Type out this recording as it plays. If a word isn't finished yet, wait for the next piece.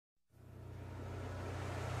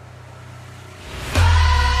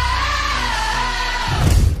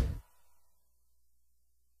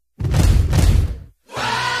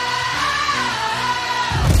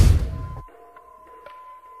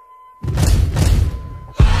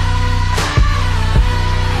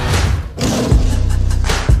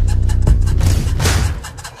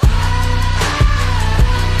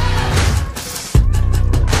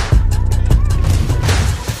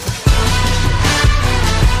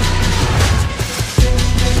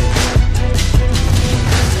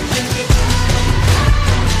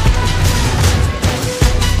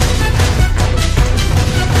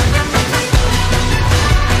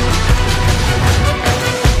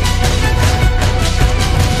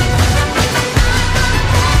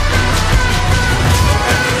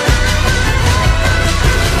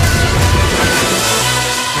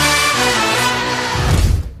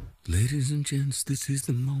Yes, this is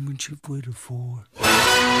the moment you've waited for.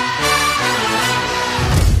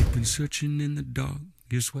 You've been searching in the dark,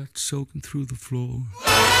 your sweat soaking through the floor.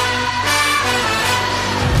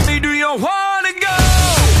 Hey, do you wanna go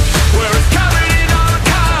where it's covered in all the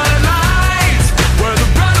colored lights, where the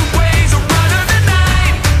runaways are running the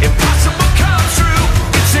night? Impossible comes true,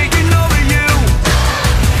 it's taking over you.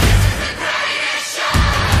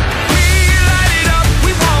 We light it up,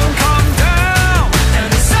 we won't come down, and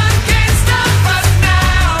the sun can't stop us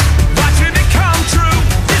now. Watching it come true,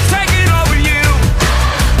 it's taking over you.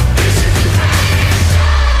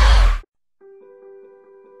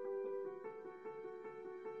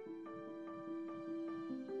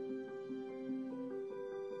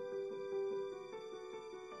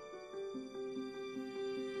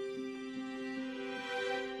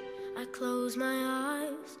 I close my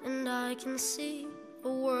eyes and I can see a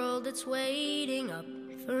world that's waiting up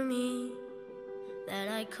for me, that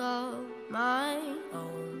I call my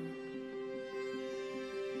own.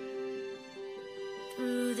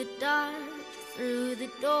 Through the dark, through the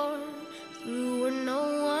door, through where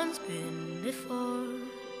no one's been before,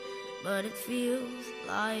 but it feels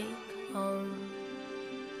like home.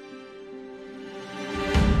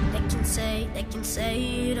 They can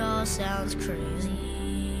say it all sounds crazy.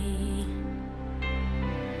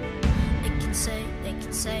 They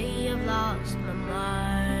can say I've lost my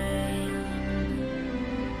mind.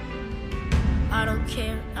 I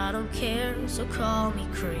don't care, so call me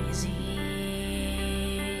crazy.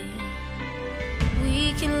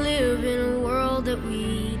 We can live in a world that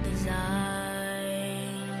we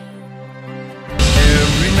design.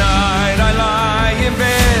 Every night I lie in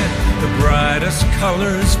bed, the brightest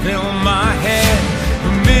colors fill my head, a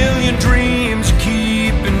million dreams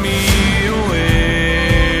keeping me awake.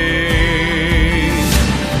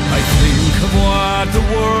 What the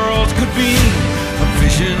world could be, a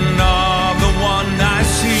vision of the one I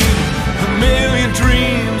see. A million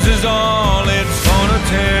dreams is all it's gonna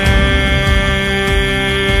take.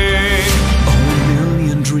 Oh, a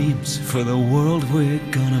million dreams for the world we're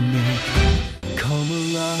gonna make. Come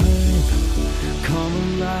alive, come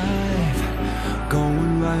alive. Go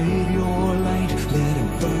and light your light, let it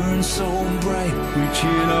burn so bright.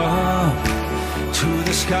 Reaching up to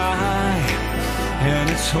the sky, and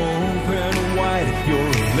it's open wide,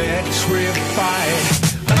 you're electrified.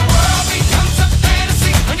 And the world becomes a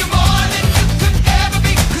fantasy, and you're more than you could ever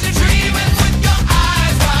be, 'cause you're dreaming with your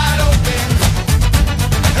eyes wide open.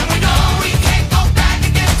 And we know we can't go back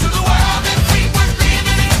again to the world that we were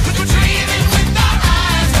living in, 'cause we're dreaming with our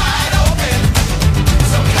eyes wide open.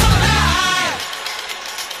 So come alive.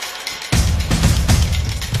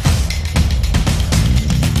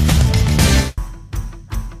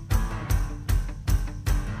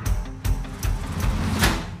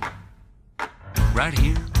 Right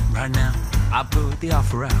here, right now, I put the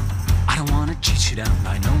offer out. I don't wanna cheat you down,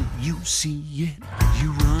 I know you see it.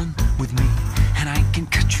 You run with me, and I can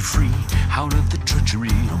cut you free out of the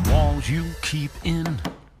drudgery of walls you keep in.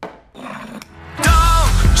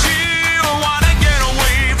 Don't you wanna get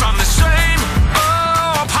away from the same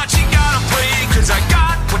old part you gotta play? 'Cause I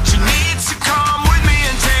got what you need, so come with me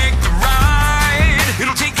and take the ride.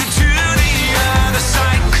 It'll take you to the other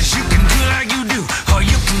side, 'cause you can do like you do, or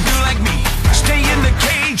you can do like me. Stay in the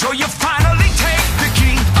cage, or you finally take the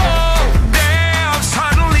key. Oh, damn,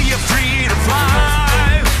 suddenly you're free to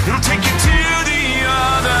fly. It'll take you to the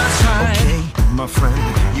other side. Okay, my friend,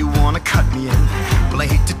 you wanna cut me in. Well, I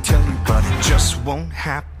hate to tell you, but it just won't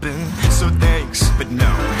happen. So thanks, but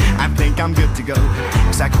no, I think I'm good to go,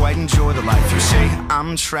 'cause I quite enjoy the life you say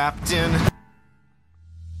I'm trapped in.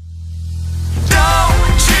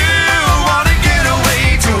 Don't you wanna get away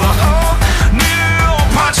to a whole new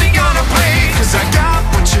part you gonna play? 'Cause I got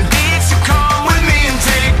what you need, so come with me and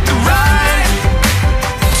take the ride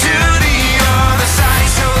to the other side.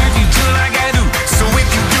 So if you do like I do, so if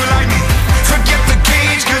you do like me, forget the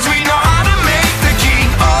cage, 'cause we know how to make the key.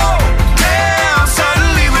 Oh, damn,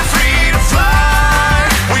 suddenly we're free to fly.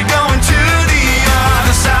 We're going to the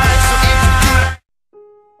other side. So if you do like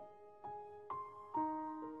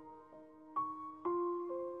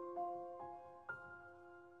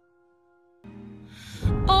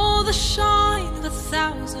all the shine of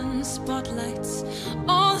 1,000 spotlights,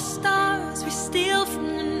 all the stars we steal from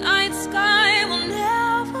the night sky will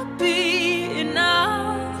never be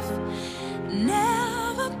enough,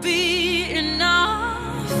 never be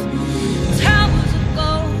enough. Towers of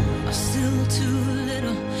gold are still too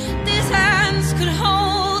little. These hands could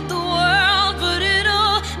hold the world, but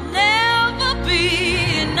it'll never be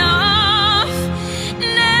enough,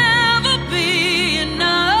 never be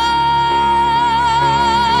enough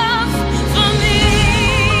for me.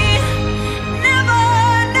 Never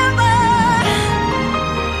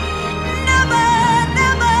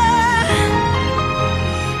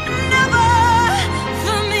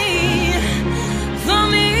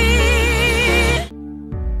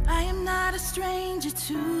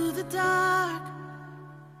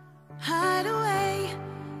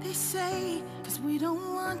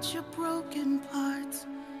about your broken parts.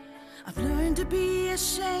 I've learned to be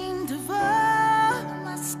ashamed of all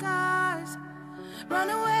my scars. Run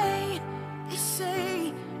away, they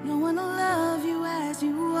say, no one will love you as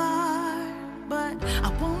you are. But I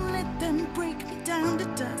won't let them break me down to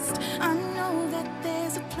dust. I know that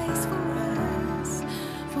there's a place for us,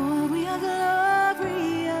 for we are glorious.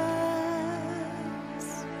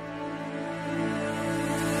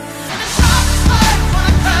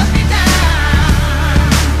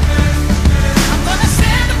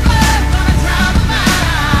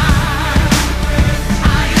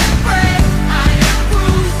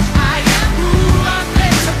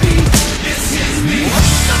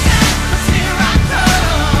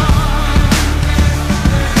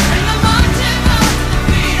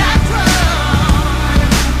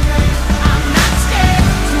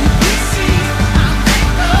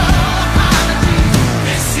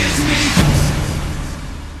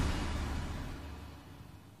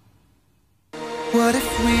 What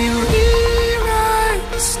if we rewrite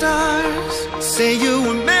the stars? Say you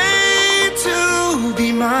were made to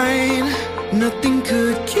be mine. Nothing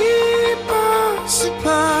could keep us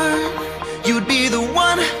apart. You'd be the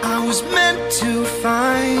one I was meant to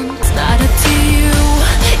find. It's not up to you,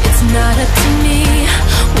 it's not up to me.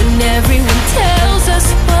 When everyone tells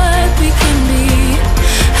us what we can be,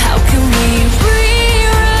 how can we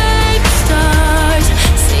rewrite the stars?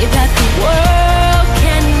 Say that the world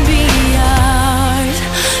can be ours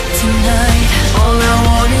tonight. All I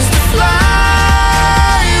want is to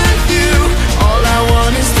fly with you. All I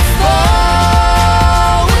want is to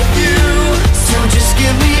fall with you. So just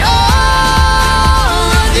give me all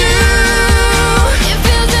of you. It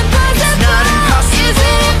feels impossible. It's not impossible. Is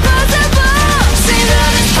it impossible? Say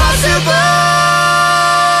that it's possible.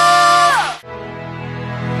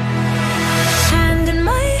 Hand in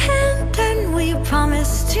my hand and we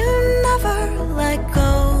promise to never let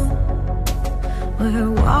go.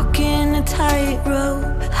 We're walking a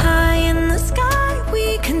tightrope. High in the sky we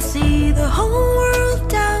can see the whole world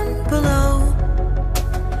down below.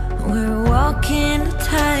 We're walking a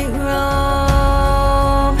tightrope.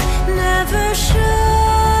 Never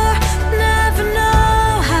sure, never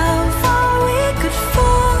know how far we could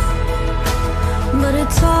fall. But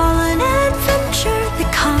it's all an adventure that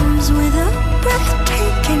comes with a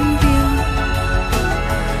breathtaking view.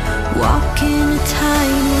 Walking a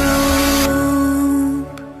tightrope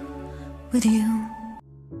with you.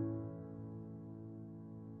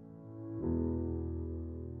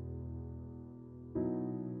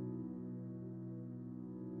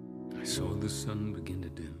 I saw the sun begin to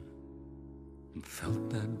dim and felt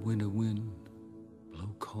that winter wind blow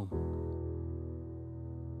cold.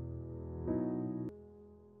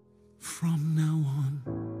 From now on,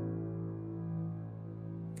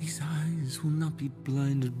 these eyes will not be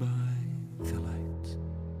blinded by the lights.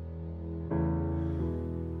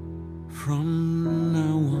 From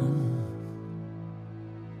now on,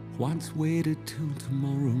 what's waited till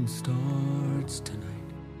tomorrow starts tonight.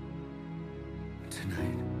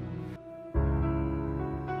 Tonight.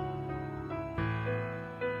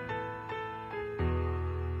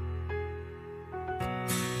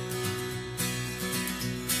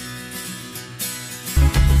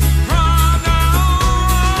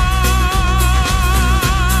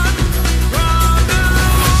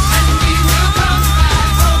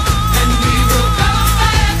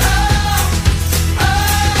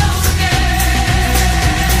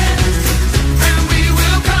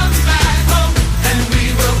 And we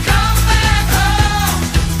will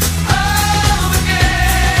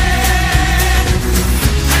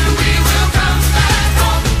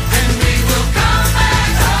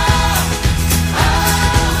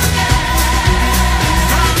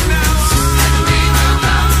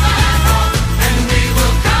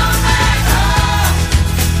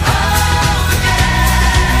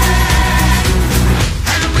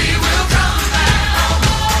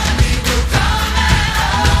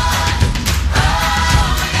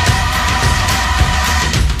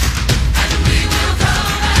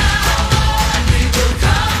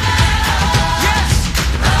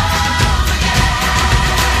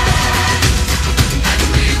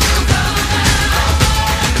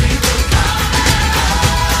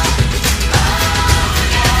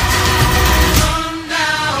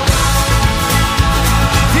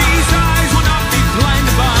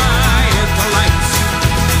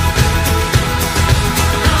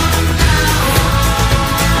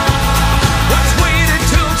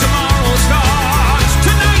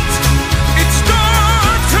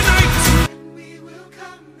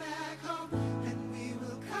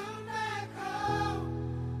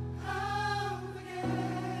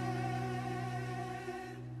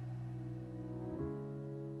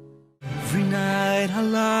night I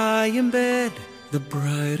lie in bed, the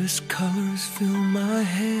brightest colors fill my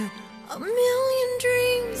head. A million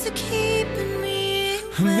dreams are keeping me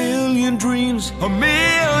A million dreams, a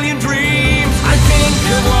million dreams. I think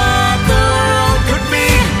of what the world could be,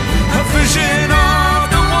 a vision